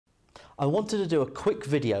I wanted to do a quick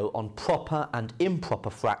video on proper and improper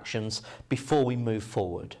fractions before we move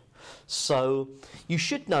forward. So you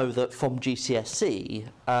should know that from GCSE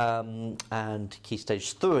and Key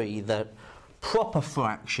Stage 3 that proper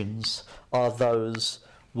fractions are those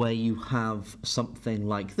where you have something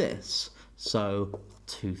like this. So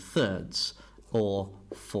 2/3 or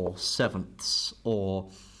 4/7 or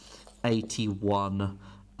 81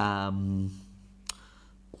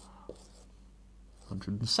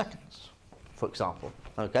 102nds, for example.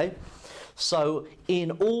 Okay, so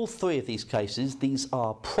in all three of these cases, these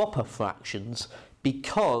are proper fractions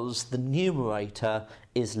because the numerator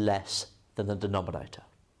is less than the denominator.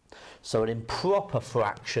 So an improper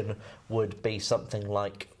fraction would be something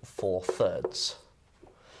like 4/3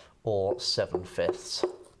 or 7/5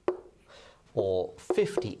 or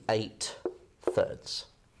 58/3.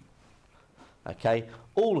 Okay,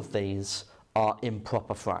 all of these are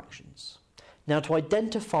improper fractions. Now, to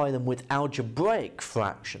identify them with algebraic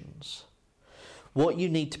fractions, what you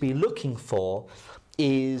need to be looking for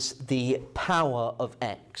is the power of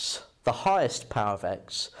x, the highest power of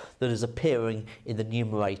x that is appearing in the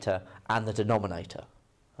numerator and the denominator.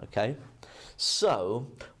 Okay, so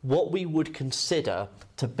what we would consider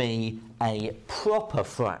to be a proper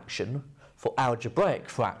fraction for algebraic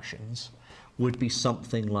fractions would be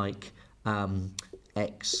something like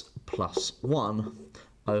x plus 1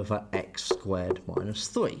 over x squared minus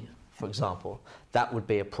 3, for example. That would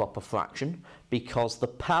be a proper fraction because the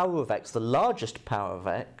power of x, the largest power of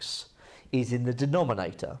x, is in the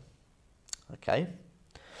denominator. Okay,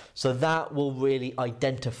 so that will really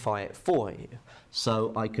identify it for you.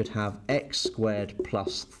 So I could have x squared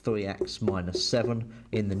plus 3x minus 7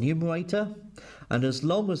 in the numerator, and as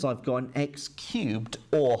long as I've got an x cubed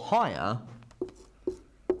or higher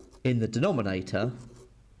in the denominator,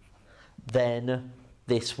 then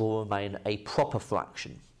this will remain a proper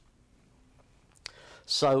fraction.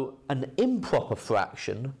 So an improper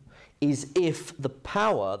fraction is if the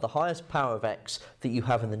power, the highest power of x that you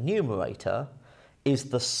have in the numerator, is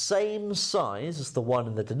the same size as the one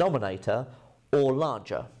in the denominator or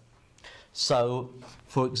larger. So,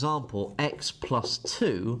 for example, x plus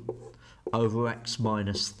 2 over x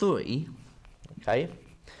minus 3, okay,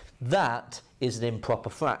 that is an improper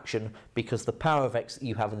fraction because the power of x that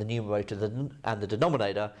you have in the numerator and the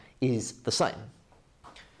denominator is the same.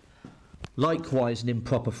 Likewise, an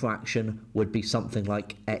improper fraction would be something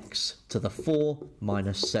like x to the 4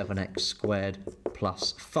 minus 7x squared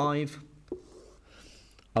plus 5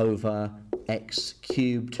 over x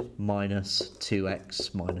cubed minus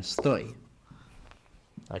 2x minus 3.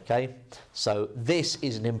 Okay, so this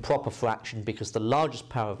is an improper fraction because the largest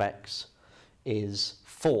power of x is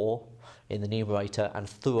 4 in the numerator and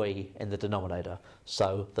 3 in the denominator,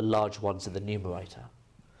 so the large one's in the numerator.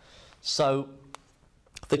 So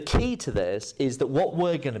the key to this is that what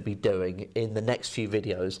we're going to be doing in the next few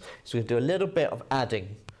videos is we're going to do a little bit of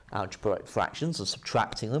adding algebraic fractions and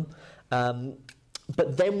subtracting them,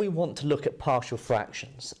 but then we want to look at partial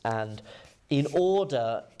fractions, and in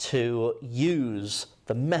order to use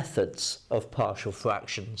the methods of partial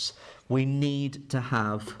fractions we need to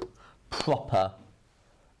have proper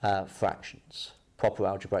fractions, proper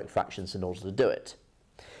algebraic fractions in order to do it.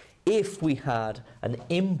 If we had an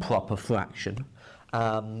improper fraction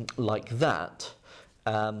like that,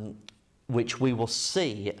 which we will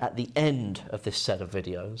see at the end of this set of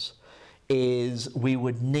videos, is we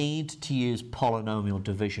would need to use polynomial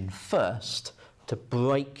division first to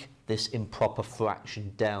break this improper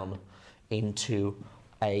fraction down into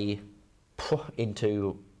a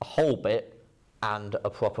whole bit and a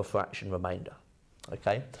proper fraction remainder.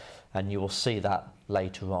 Okay, and you will see that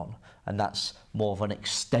later on, and that's more of an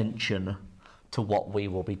extension to what we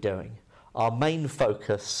will be doing. Our main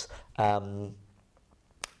focus in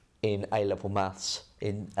A-level maths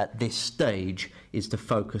at this stage is to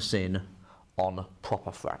focus in on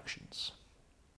proper fractions.